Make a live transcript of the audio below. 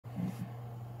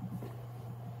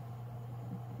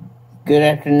Good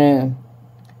afternoon.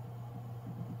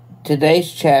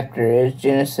 Today's chapter is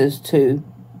Genesis 2.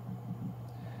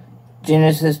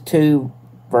 Genesis 2,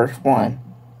 verse 1.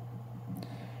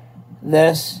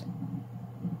 Thus,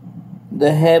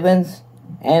 the heavens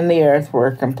and the earth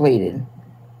were completed,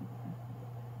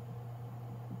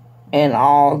 in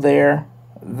all their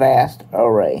vast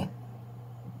array.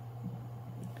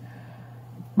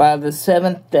 By the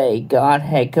seventh day, God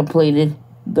had completed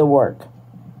the work,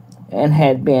 and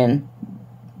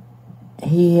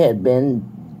He had been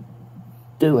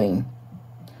doing.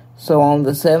 So on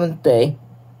the seventh day,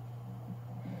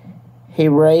 He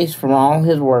raised from all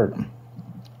His work.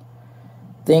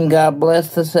 Then God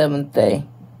blessed the seventh day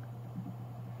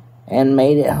and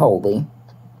made it holy,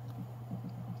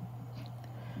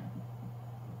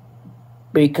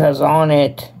 because on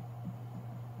it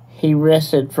He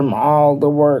rested from all the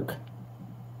work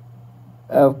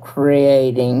of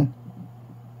creating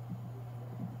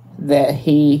that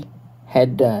He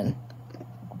had done.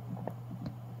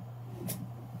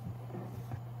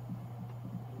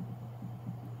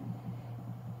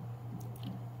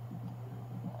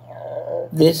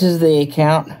 This is the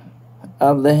account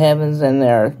of the heavens and the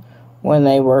earth when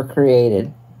they were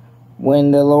created.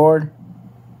 When the Lord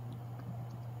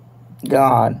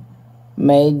God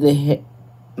made the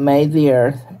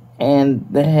earth and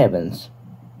the heavens.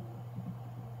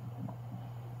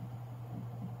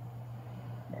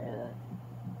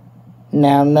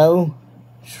 Now no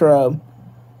shrub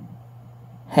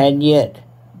had yet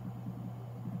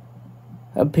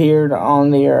appeared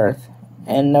on the earth,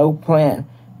 and no plant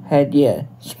had yet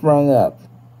sprung up.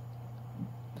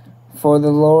 For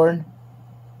the Lord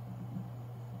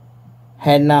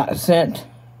had not sent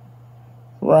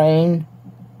rain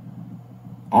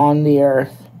on the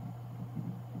earth,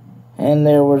 and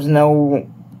there was no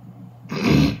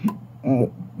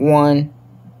one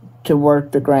to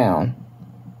work the ground.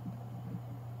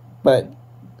 But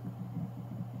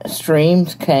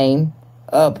streams came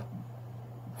up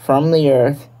from the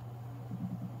earth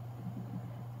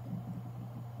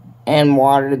and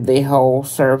watered the whole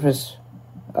surface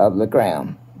of the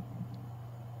ground.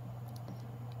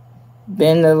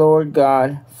 Then the Lord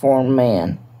God formed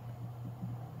man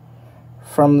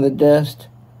from the dust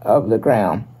of the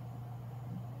ground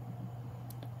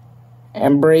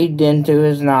and breathed into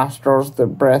his nostrils the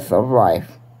breath of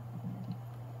life.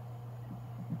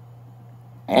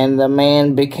 And the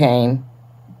man became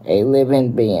a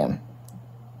living being.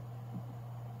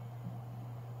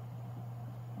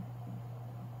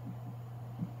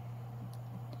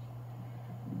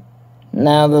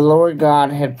 Now the Lord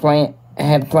God had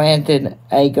planted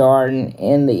a garden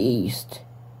in the east,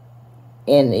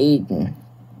 in Eden,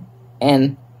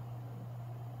 and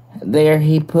there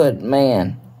He put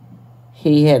man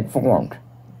He had formed.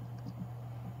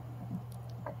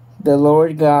 The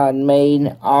Lord God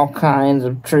made all kinds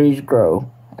of trees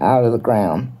grow out of the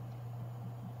ground,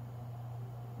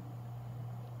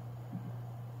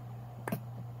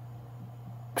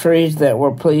 trees that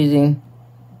were pleasing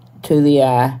to the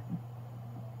eye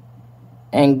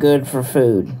and good for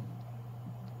food.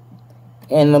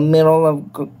 In the middle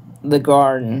of the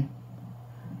garden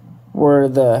were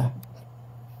the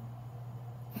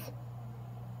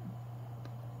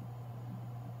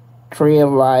tree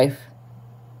of life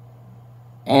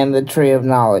and the tree of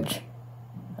knowledge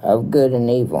of good and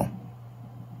evil.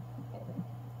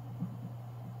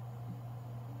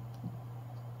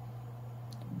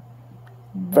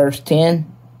 Verse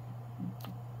 10.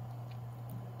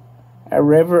 A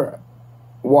river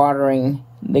watering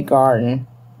the garden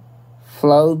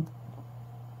flowed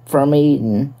from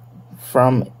Eden.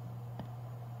 From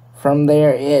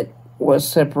there it was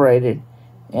separated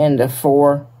into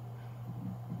 4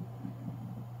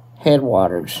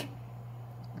 headwaters.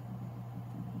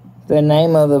 The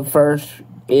name of the first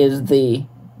is the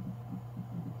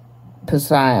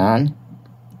Pison.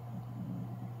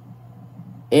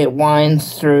 It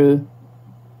winds through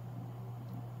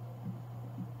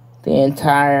the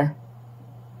entire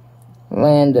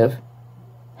land of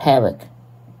Havoc,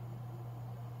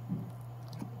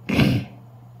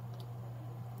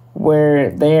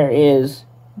 where there is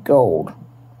gold.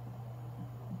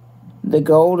 The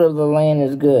gold of the land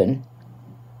is good.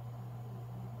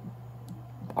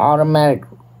 Automatic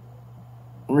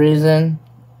resin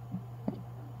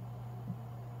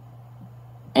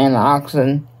and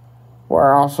oxen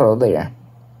were also there.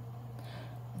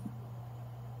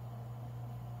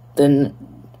 The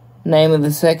name of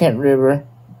the second river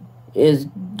is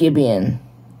Gibeon.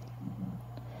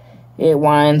 It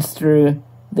winds through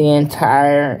the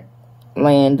entire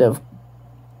land of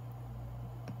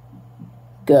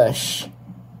Gush.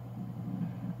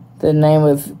 The name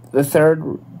of The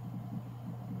third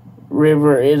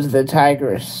river is the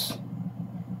Tigris.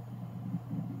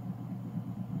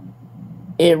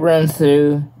 It runs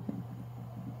through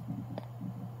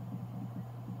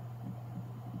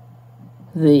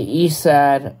the east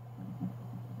side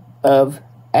of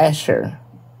Ashur.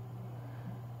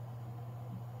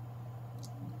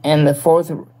 And the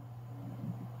fourth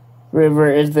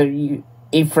river is the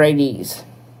Euphrates.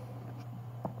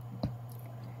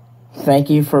 Thank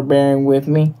you for bearing with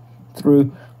me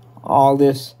through all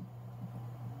this.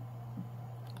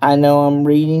 I know I'm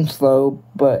reading slow,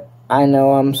 but I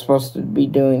know I'm supposed to be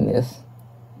doing this.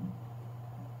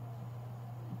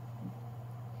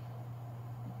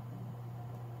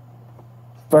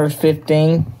 Verse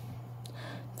 15.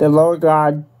 The Lord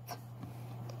God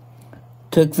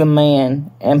took the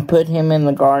man and put him in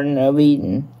the Garden of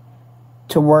Eden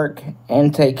to work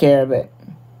and take care of it.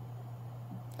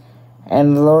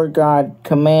 And the Lord God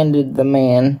commanded the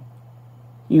man,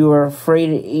 you are free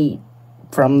to eat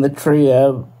from the tree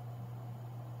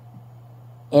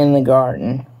in the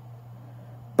garden,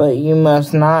 but you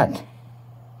must not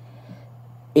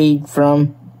eat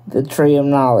from the tree of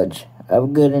knowledge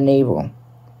of good and evil.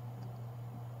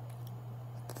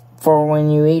 For when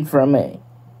you eat from it,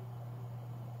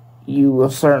 you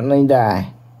will certainly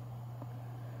die.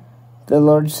 The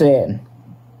Lord said,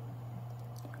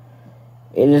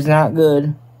 it is not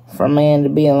good for man to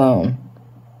be alone.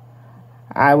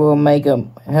 I will make a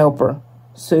helper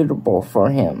suitable for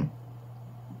him.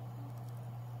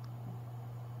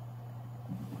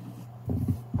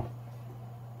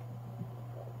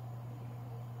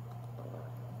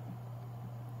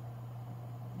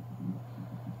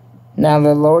 Now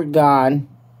the Lord God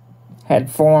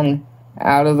had formed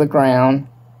out of the ground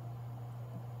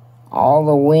all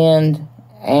the wind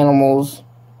animals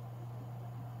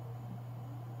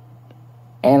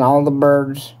and all the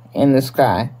birds in the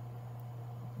sky,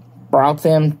 brought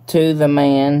them to the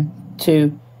man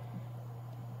to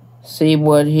see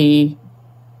what he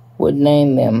would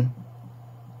name them.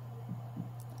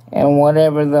 And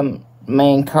whatever the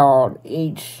man called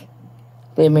each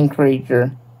living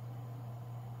creature,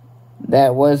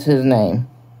 that was his name.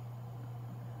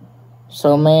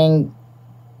 So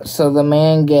the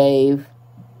man gave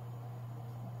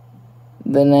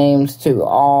the names to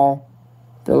all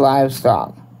the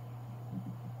livestock,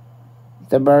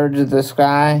 the birds of the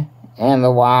sky, and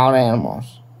the wild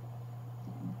animals.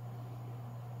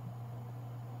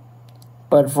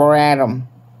 But for Adam,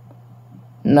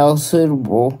 no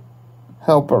suitable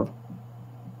helper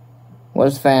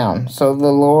was found. So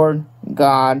the Lord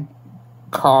God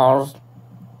caused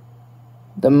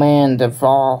the man to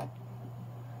fall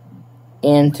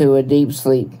into a deep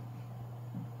sleep.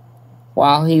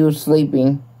 While he was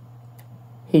sleeping,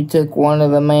 he took one of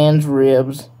the man's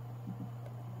ribs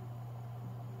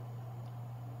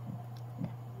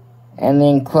and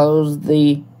then closed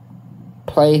the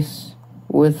place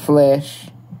with flesh.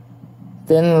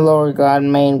 Then the Lord God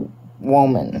made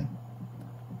woman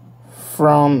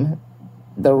from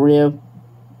the rib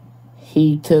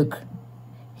he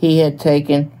had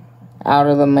taken out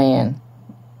of the man,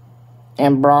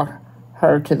 and brought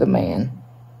her to the man.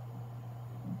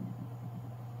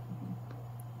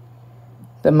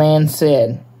 The man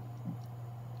said,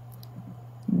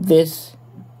 this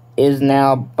is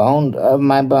now bone of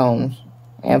my bones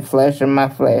and flesh of my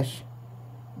flesh.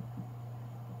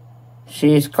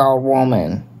 She is called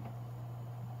woman,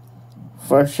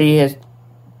 for she has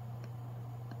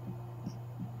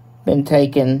been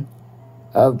taken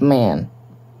of man.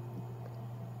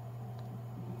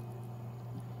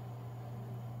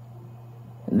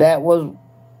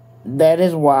 That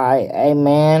is why a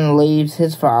man leaves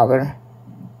his father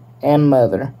and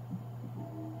mother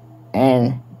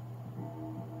and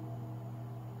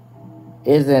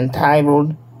is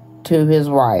entitled to his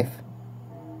wife.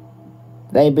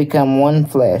 They become one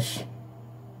flesh.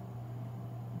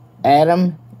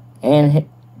 Adam and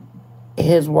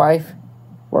his wife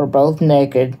were both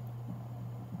naked,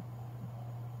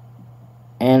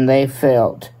 and they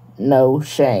felt no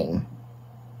shame.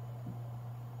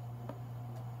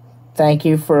 Thank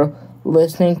you for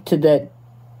listening to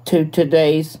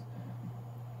today's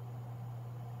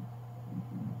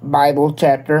Bible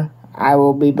chapter. I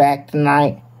will be back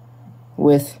tonight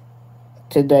with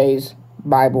today's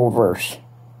Bible verse.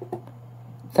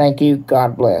 Thank you.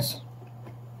 God bless.